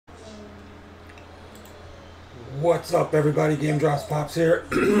What's up, everybody? Gamedropspops here.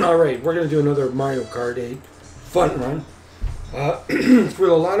 Alright, we're going to do another Mario Kart 8 fun run. With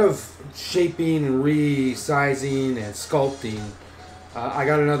a lot of shaping and resizing and sculpting. I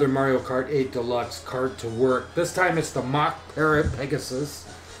got another Mario Kart 8 Deluxe kart to work. This time it's the Mach Pegasus.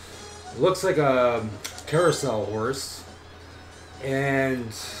 It looks like a carousel horse.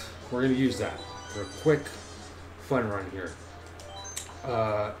 And we're going to use that for a quick fun run here.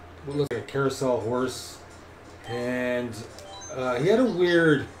 It looks like a carousel horse. And he had a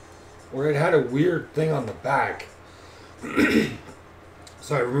weird, or it had a weird thing on the back.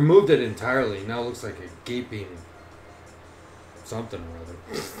 So I removed it entirely. Now it looks like a gaping something or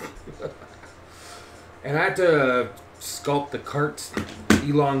other. And I had to sculpt the cart,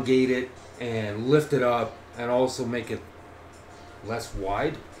 elongate it, and lift it up, and also make it less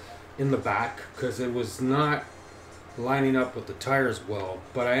wide in the back because it was not lining up with the tires well,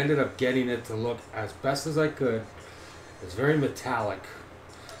 but I ended up getting it to look as best as I could. It's very metallic.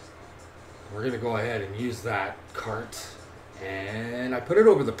 We're gonna go ahead and use that cart, and I put it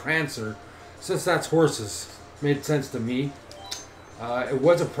over the Prancer since that's horses. Made sense to me. It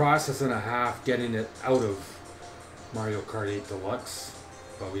was a process and a half getting it out of Mario Kart 8 Deluxe,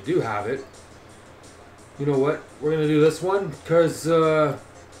 but we do have it. You know what? We're gonna do this one because there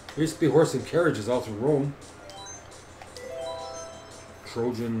used to be horse and carriages all through Rome.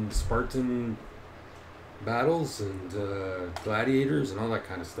 Trojan, Spartan battles and gladiators and all that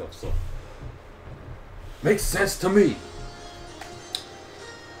kind of stuff. So makes sense to me.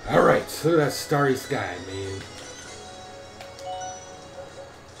 All right, look at that starry sky, man.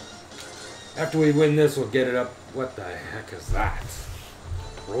 After we win this, we'll get it up. What the heck is that?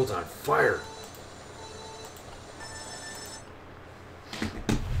 The road's on fire.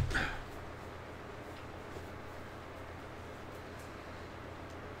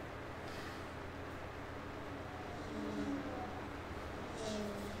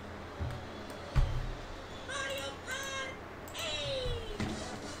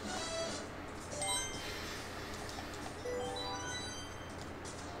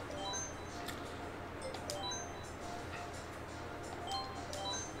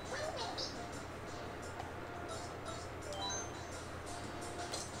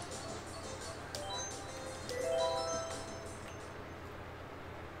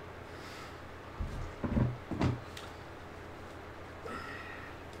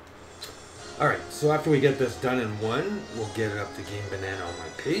 Alright, so after we get this done in one, we'll get it up to Gamebanana on my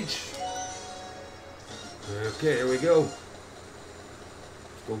page. Okay, here we go.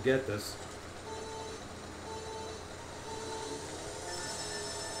 Let's go get this.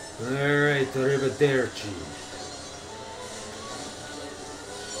 Alright, arrivederci.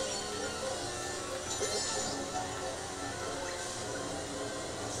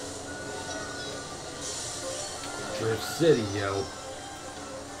 Drift City, yo.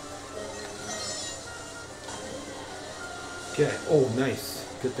 Okay, oh nice.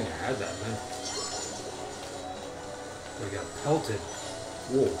 Good thing I had that, man. I got pelted.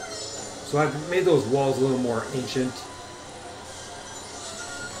 Whoa. So I've made those walls a little more ancient.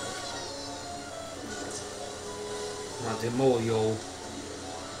 Montemolio.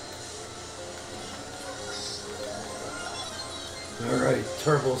 Alright,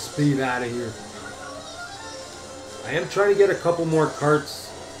 turbo speed out of here. I am trying to get a couple more carts.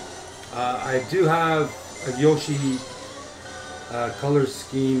 I do have a Yoshi color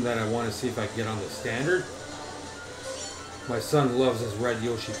scheme that I want to see if I can get on the standard. My son loves his red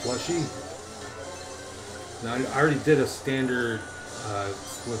Yoshi plushie. Now I already did a standard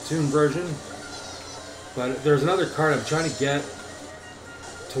Splatoon version, but there's another card I'm trying to get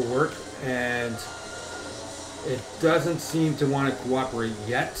to work, and it doesn't seem to want to cooperate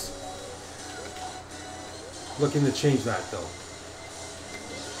yet. Looking to change that though.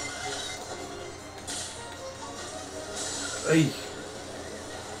 Hey.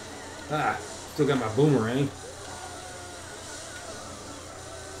 Ah, still got my boomerang.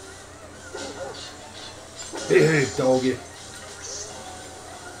 Hey, doggy.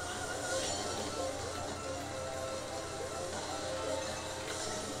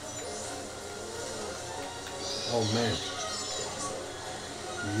 Oh man.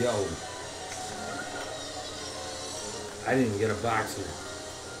 Yo. I didn't even get a box here.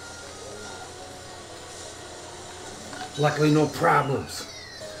 Luckily, no problems.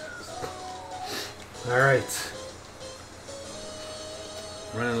 All right.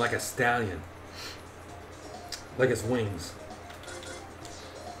 Running like a stallion. Like its wings.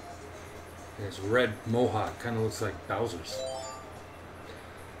 And its red mohawk kind of looks like Bowser's.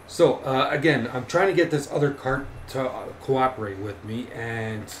 So, again, I'm trying to get this other cart to cooperate with me,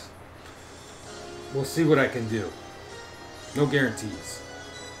 and we'll see what I can do. No guarantees.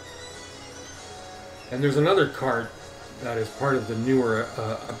 And there's another cart that is part of the newer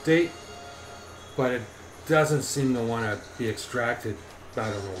update, but it doesn't seem to want to be extracted. I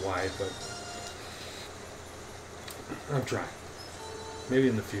don't know why, but I'm trying. Maybe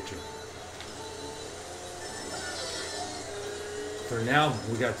in the future. For now,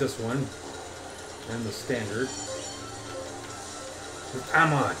 we got this one and the standard.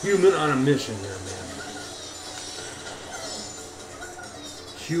 I'm a human on a mission here, man.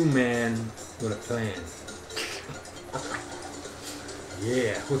 Human with a plan.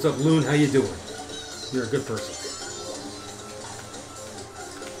 Yeah. What's up, Loon? How you doing? You're a good person.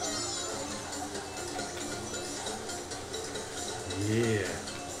 Yeah.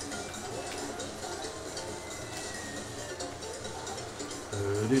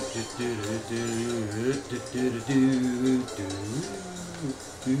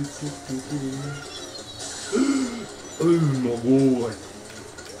 Oh my boy.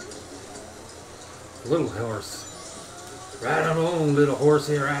 Little horse. Right along, little horse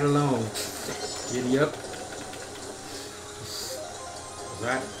here, right along. Giddy up. Is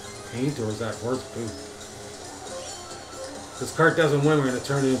that paint or is that horse poop? This cart doesn't win, we're going to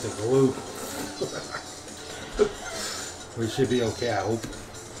turn it into glue. We should be okay, I hope.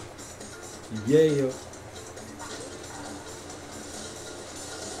 Yeah.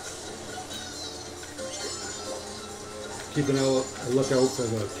 Keeping a lookout for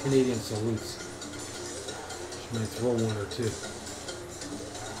the Canadian salutes. She might throw one or two.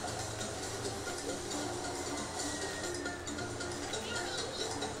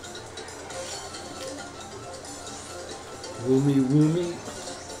 Woomy woomy.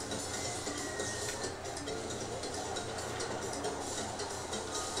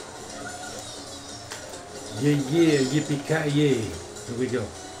 Yeah, yippee-ki-yay. Here we go.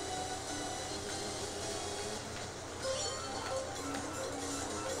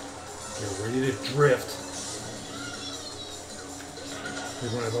 Get ready to drift.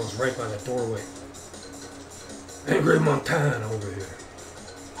 There's one of those right by the doorway. Angry Montana over here.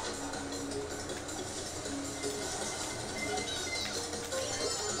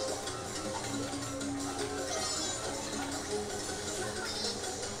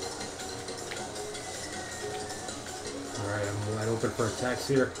 Alright, I'm wide open for attacks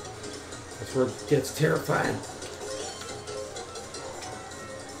here. That's where it gets terrifying.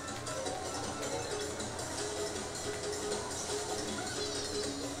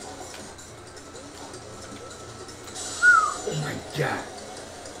 Oh my god.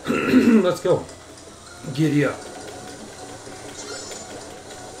 Let's go. Giddy up.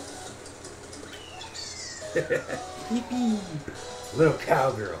 Little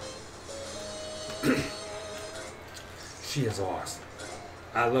cowgirl. She is awesome.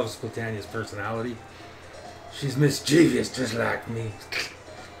 I love Splitania's personality. She's mischievous just like me.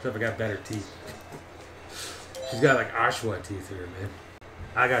 Except I got better teeth. She's got like Oshawa teeth here, man.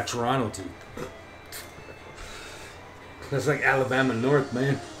 I got Toronto teeth. That's like Alabama North,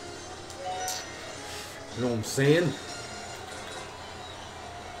 man. You know what I'm saying?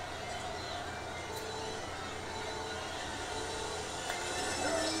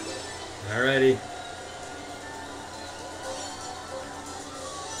 Alrighty.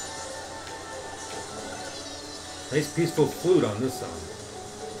 Nice peaceful flute on this song.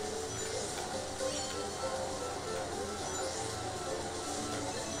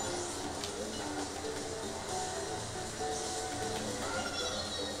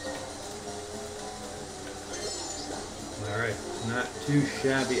 Alright, not too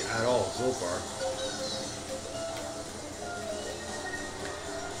shabby at all so far.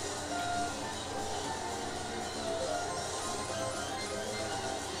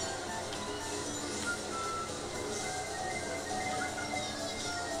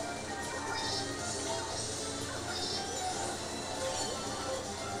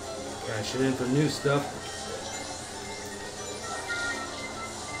 Cash it in for new stuff.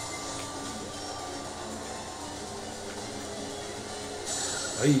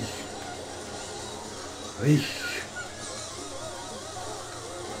 Eesh. Eesh.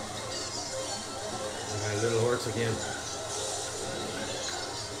 My little horse again.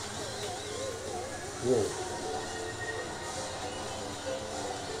 Whoa.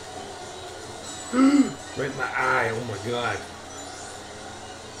 Right in my eye. Oh my god.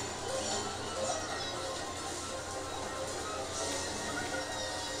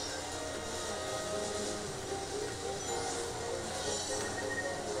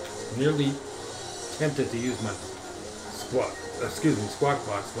 Nearly tempted to use my squawk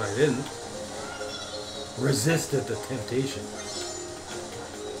box, but I didn't. Resisted the temptation.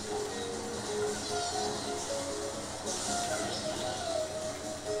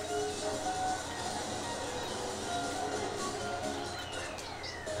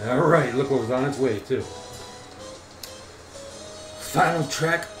 Alright, look what was on its way too. Final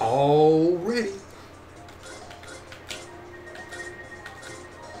track already.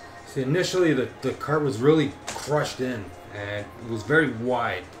 See, initially the cart was really crushed in and it was very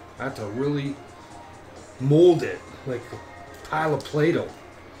wide. I had to really mold it like a pile of Play-Doh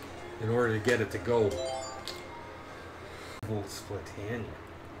in order to get it to go. Full Splitania.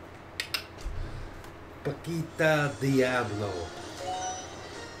 Paquita Diablo.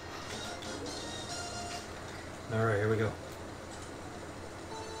 Alright, here we go.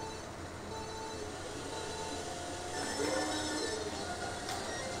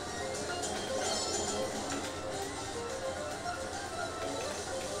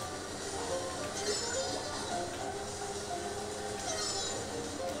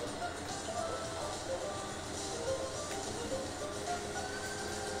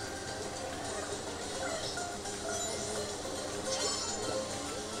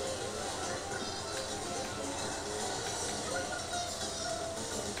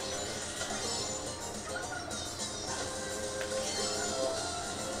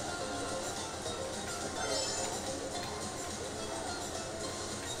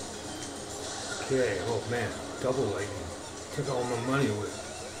 Okay, oh man, double lightning. Took all my money away.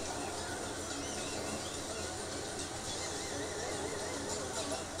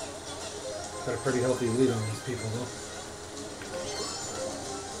 Got a pretty healthy lead on these people though.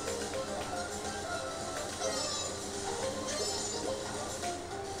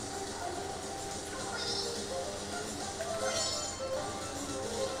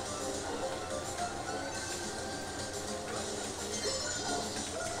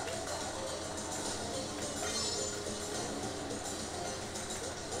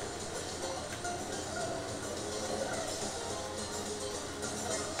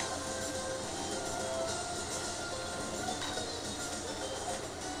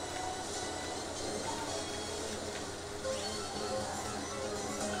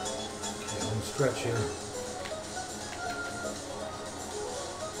 Stretch here.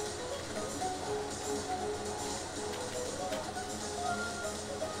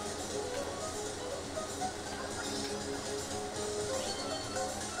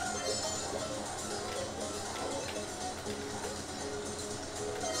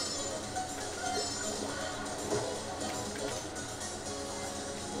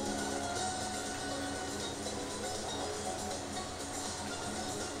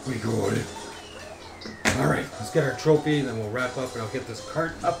 We got it. Alright, let's get our trophy, then we'll wrap up and I'll get this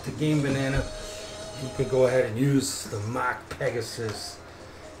cart up to Gamebanana. You can go ahead and use the Mach Pegasus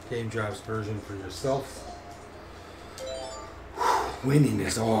Game Drops version for yourself. Winning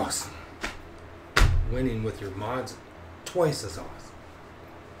is awesome. Winning with your mods, twice as awesome.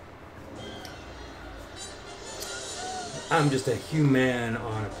 I'm just a human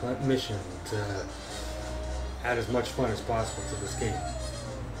on a mission to add as much fun as possible to this game.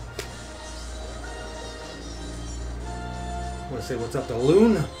 I want to say what's up to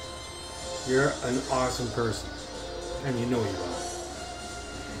Loon. You're an awesome person. And you know you are.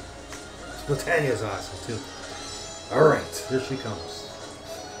 Splitania's awesome too. Alright, here she comes.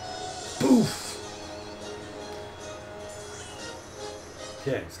 Poof!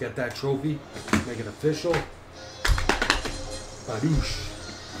 Okay, let's get that trophy. Make it official. Badoosh.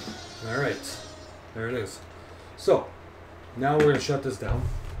 Alright, there it is. So, now we're going to shut this down.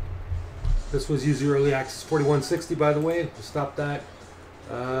 This was Yuzu Early Access 4160, by the way. We'll stop that.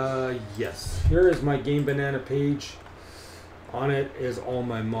 Yes. Here is my Gamebanana page. On it is all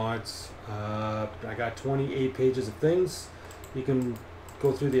my mods. I got 28 pages of things. You can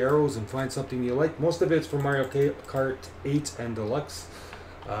go through the arrows and find something you like. Most of it's for Mario Kart 8 and Deluxe.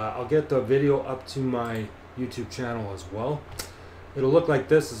 I'll get the video up to my YouTube channel as well. It'll look like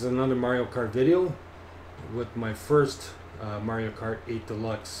this. This is another Mario Kart video with my first Mario Kart 8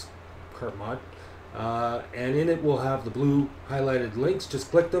 Deluxe Kart mod, and in it we'll have the blue highlighted links. Just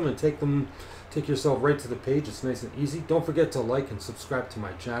click them and take yourself right to the page. It's nice and easy. Don't forget to like and subscribe to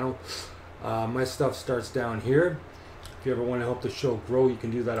my channel. My stuff starts down here. If you ever want to help the show grow, you can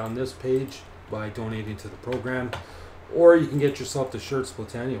do that on this page by donating to the program, or you can get yourself the shirt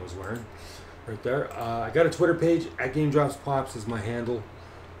Splitania was wearing right there. I got a Twitter page at gamedropspops is my handle.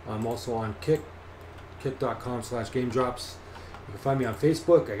 I'm also on kick.com/gamedrops. You can find me on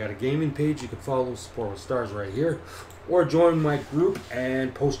Facebook. I got a gaming page. You can follow Support with Stars right here. Or join my group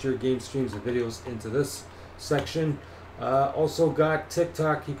and post your game streams and videos into this section. Also got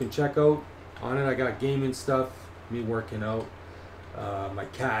TikTok you can check out. On it I got gaming stuff, me working out, my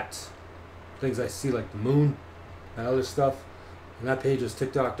cat, things I see like the moon and other stuff. And that page is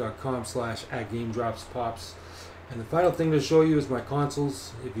tiktok.com/@gamedropspops. And the final thing to show you is my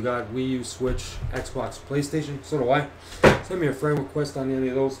consoles. If you got Wii U, Switch, Xbox, PlayStation, so do I. Send me a friend request on any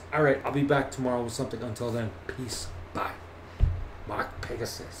of those. Alright, I'll be back tomorrow with something. Until then, peace. Bye. Mach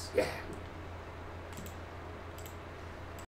Pegasus. Yeah.